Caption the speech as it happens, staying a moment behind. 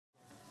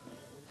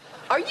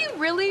Are you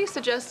really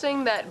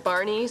suggesting that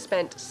Barney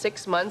spent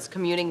 6 months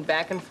commuting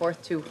back and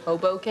forth to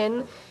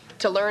Hoboken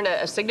to learn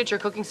a signature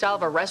cooking style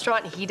of a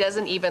restaurant he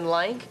doesn't even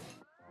like?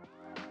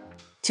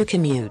 To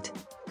commute.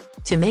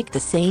 To make the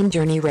same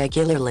journey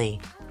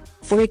regularly.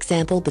 For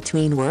example,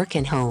 between work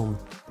and home.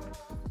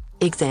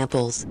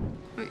 Examples.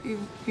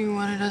 You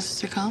wanted us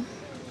to come?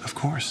 Of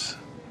course.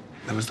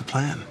 That was the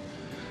plan.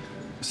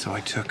 So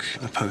I took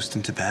a post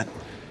in Tibet.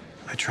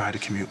 I tried to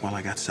commute while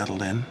I got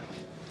settled in.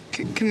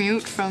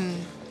 Commute from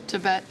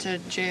Tibet to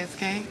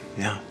JFK?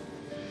 Yeah.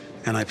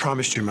 And I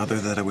promised your mother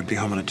that I would be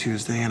home on a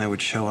Tuesday and I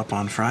would show up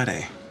on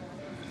Friday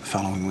the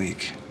following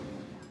week.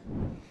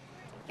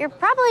 You're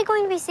probably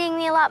going to be seeing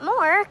me a lot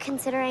more,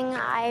 considering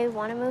I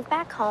want to move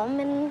back home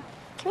and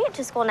commute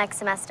to school next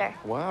semester.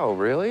 Wow,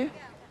 really?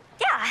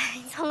 Yeah,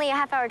 it's only a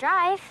half-hour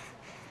drive.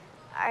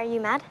 Are you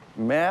mad?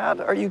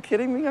 Mad? Are you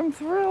kidding me? I'm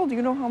thrilled.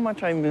 You know how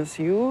much I miss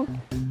you.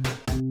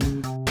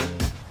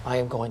 I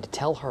am going to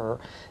tell her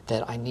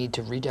that I need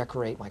to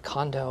redecorate my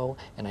condo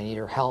and I need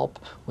her help.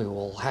 We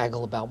will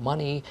haggle about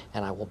money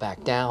and I will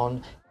back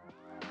down.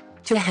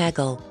 To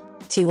haggle.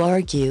 To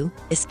argue,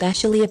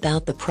 especially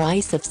about the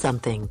price of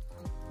something.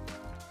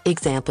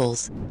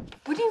 Examples.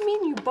 What do you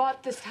mean you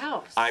bought this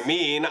house? I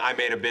mean, I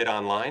made a bid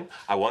online.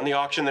 I won the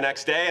auction the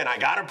next day and I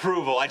got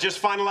approval. I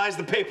just finalized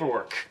the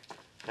paperwork.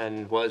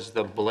 And was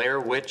the Blair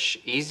Witch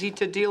easy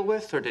to deal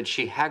with, or did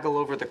she haggle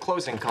over the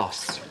closing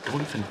costs? Don't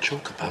even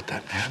joke about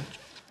that, man.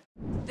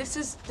 This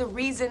is the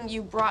reason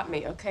you brought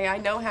me, okay? I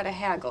know how to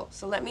haggle,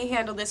 so let me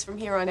handle this from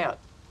here on out.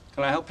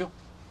 Can I help you?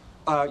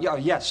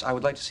 Yes, I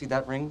would like to see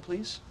that ring,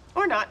 please.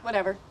 Or not,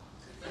 whatever.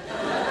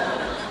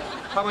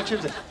 How much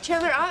is it?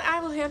 Chandler, I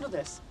will handle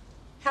this.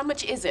 How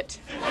much is it?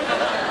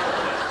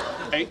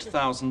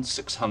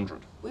 $8,600.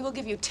 We will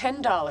give you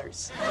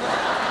 $10.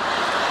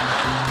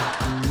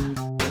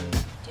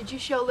 Did you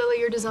show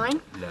Lily your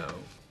design? No.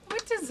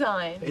 What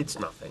design? It's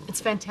nothing. It's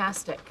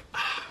fantastic.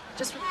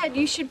 Just Red,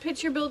 you should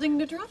pitch your building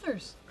to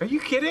Druthers. Are you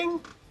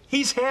kidding?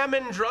 He's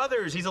Hammond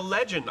Druthers. He's a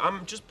legend.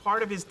 I'm just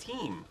part of his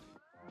team.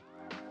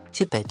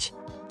 To pitch.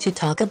 To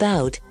talk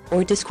about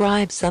or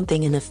describe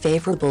something in a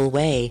favorable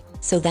way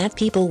so that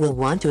people will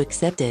want to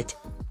accept it.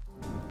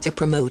 To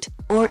promote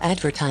or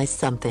advertise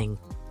something.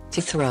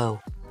 To throw.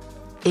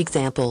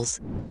 Examples.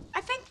 I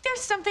think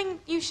there's something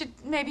you should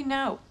maybe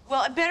know.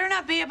 Well, it better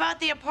not be about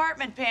the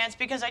apartment pants,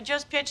 because I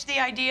just pitched the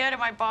idea to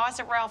my boss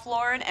at Ralph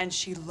Lauren, and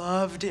she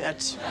loved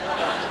it.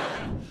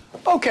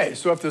 Okay,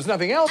 so if there's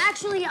nothing else...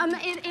 Actually,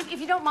 if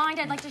you don't mind,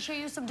 I'd like to show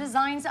you some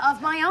designs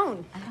of my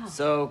own.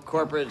 So,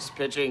 corporate's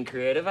pitching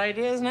creative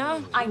ideas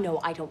now? I know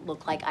I don't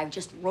look like I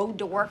just rode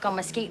to work on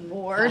my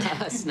skateboard.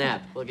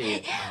 Snap, look at you.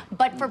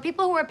 But for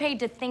people who are paid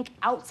to think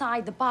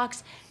outside the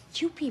box,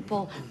 you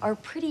people are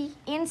pretty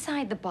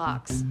inside the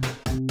box.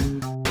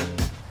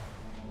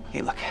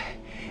 Hey, look.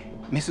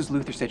 Mrs.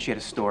 Luther said she had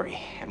a story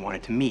and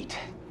wanted to meet.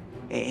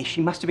 She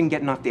must have been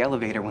getting off the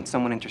elevator when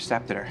someone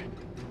intercepted her.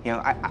 You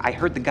know, I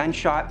heard the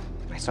gunshot,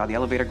 I saw the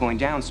elevator going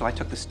down, so I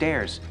took the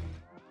stairs.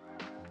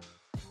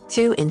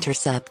 To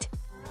intercept.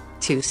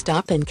 To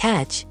stop and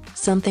catch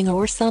something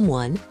or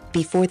someone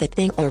before the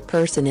thing or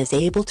person is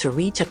able to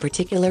reach a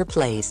particular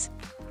place.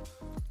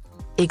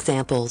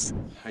 Examples.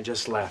 I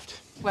just left.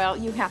 Well,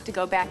 you have to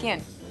go back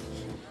in.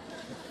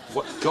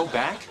 What, go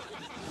back?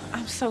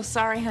 I'm so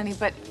sorry, honey,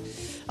 but...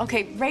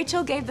 Okay,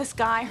 Rachel gave this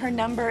guy her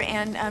number,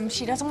 and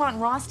she doesn't want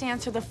Ross to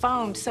answer the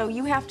phone, so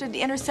you have to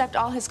intercept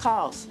all his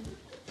calls.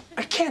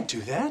 I can't do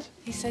that.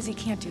 He says he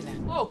can't do that.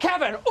 Oh,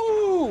 Kevin!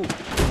 Ooh!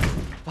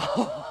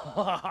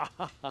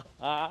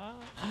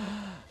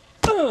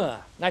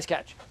 Nice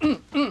catch.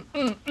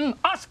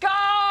 Oscar!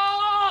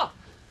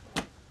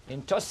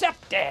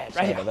 Intercepted!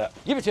 Right here.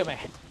 Give it to me.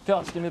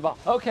 Phillips, give me the ball.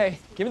 Okay,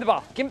 give me the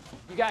ball. You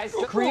guys,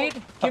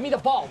 Creed, give me the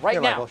ball right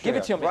now. Michael, give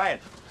it to me. Ryan.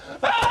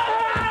 But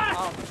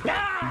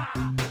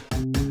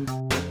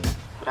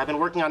I've been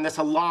working on this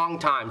a long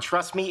time.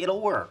 Trust me,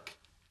 it'll work.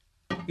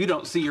 You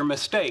don't see your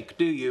mistake,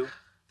 do you?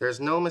 There's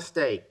no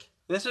mistake.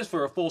 This is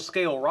for a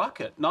full-scale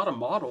rocket, not a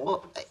model.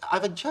 Well,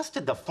 I've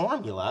adjusted the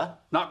formula.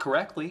 Not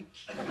correctly.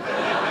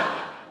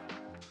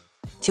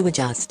 To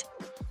adjust.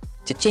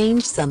 To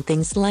change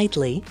something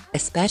slightly,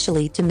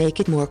 especially to make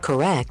it more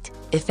correct,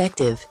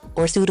 effective,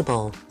 or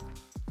suitable.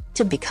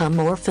 To become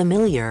more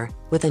familiar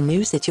with a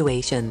new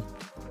situation.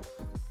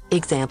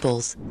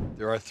 Examples.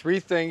 There are 3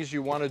 things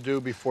you want to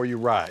do before you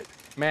ride.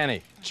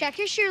 Manny. Check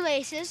your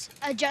shoelaces,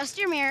 adjust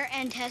your mirror,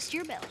 and test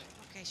your belt.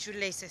 Okay,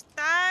 shoelaces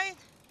tied.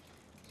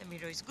 The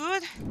mirror is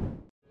good. I'm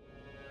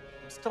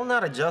still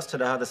not adjusted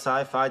to how the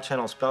Sci-Fi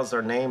Channel spells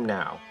their name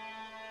now.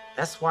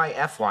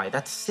 S-Y-F-Y,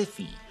 that's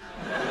Siffy.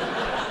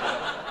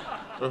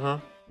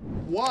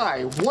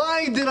 Why?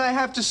 Why did I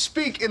have to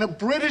speak in a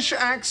British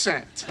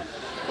accent?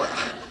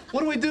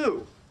 What do we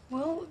do?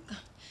 Well,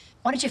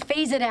 why don't you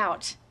phase it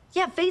out?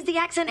 Yeah, phase the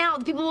accent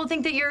out. People will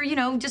think that you're,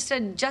 just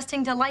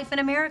adjusting to life in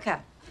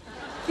America.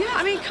 Yeah,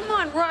 I mean, come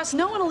on, Ross.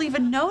 No one will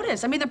even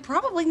notice. I mean, they're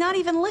probably not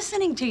even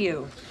listening to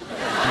you.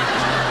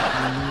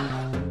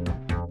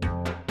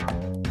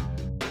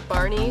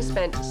 Barney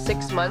spent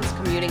 6 months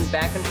commuting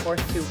back and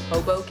forth to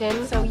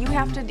Hoboken. So you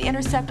have to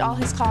intercept all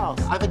his calls.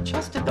 I've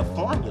adjusted the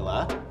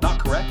formula.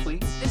 Not correctly.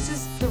 This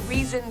is the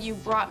reason you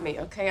brought me,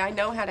 okay? I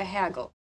know how to haggle.